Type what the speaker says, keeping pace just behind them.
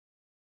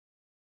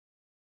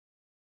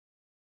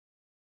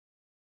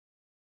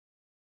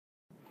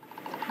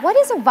What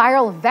is a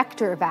viral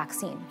vector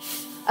vaccine?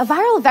 A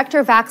viral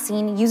vector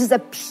vaccine uses a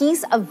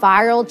piece of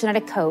viral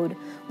genetic code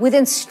with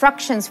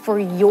instructions for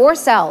your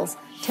cells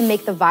to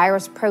make the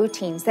virus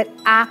proteins that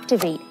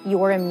activate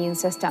your immune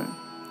system.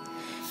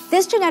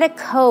 This genetic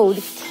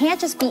code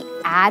can't just be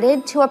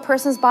added to a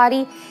person's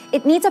body.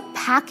 It needs a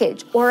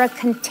package or a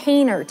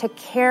container to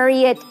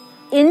carry it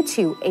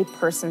into a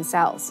person's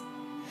cells.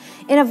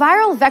 In a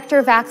viral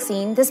vector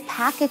vaccine, this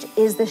package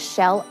is the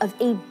shell of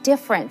a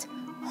different,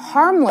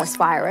 harmless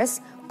virus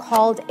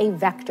called a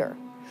vector,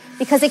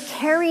 because it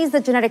carries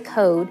the genetic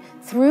code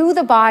through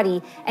the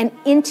body and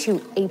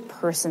into a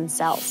person's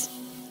cells.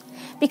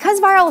 Because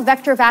viral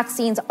vector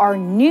vaccines are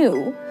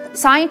new,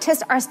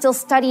 scientists are still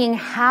studying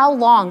how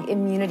long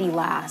immunity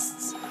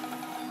lasts.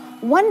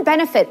 One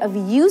benefit of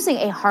using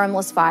a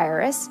harmless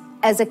virus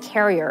as a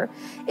carrier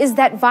is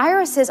that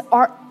viruses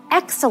are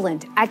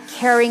excellent at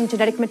carrying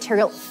genetic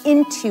material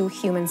into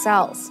human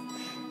cells.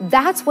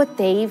 That's what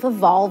they've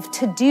evolved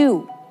to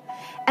do.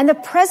 And the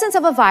presence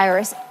of a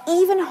virus,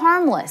 even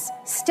harmless,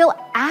 still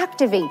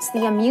activates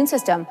the immune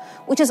system,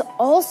 which is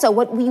also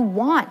what we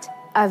want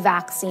a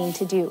vaccine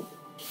to do.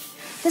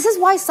 This is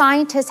why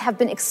scientists have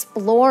been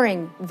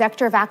exploring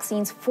vector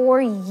vaccines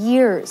for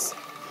years.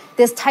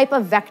 This type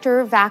of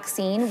vector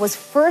vaccine was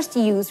first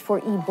used for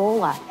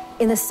Ebola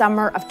in the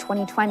summer of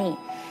 2020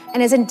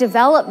 and is in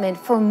development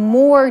for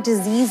more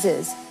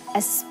diseases,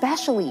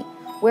 especially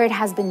where it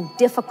has been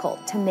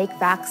difficult to make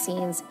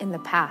vaccines in the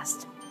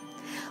past.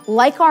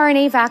 Like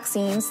RNA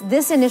vaccines,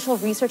 this initial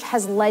research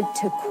has led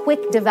to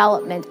quick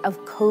development of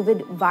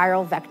COVID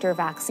viral vector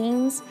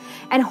vaccines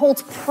and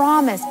holds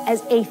promise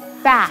as a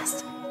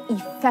fast,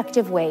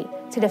 effective way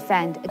to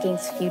defend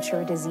against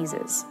future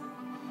diseases.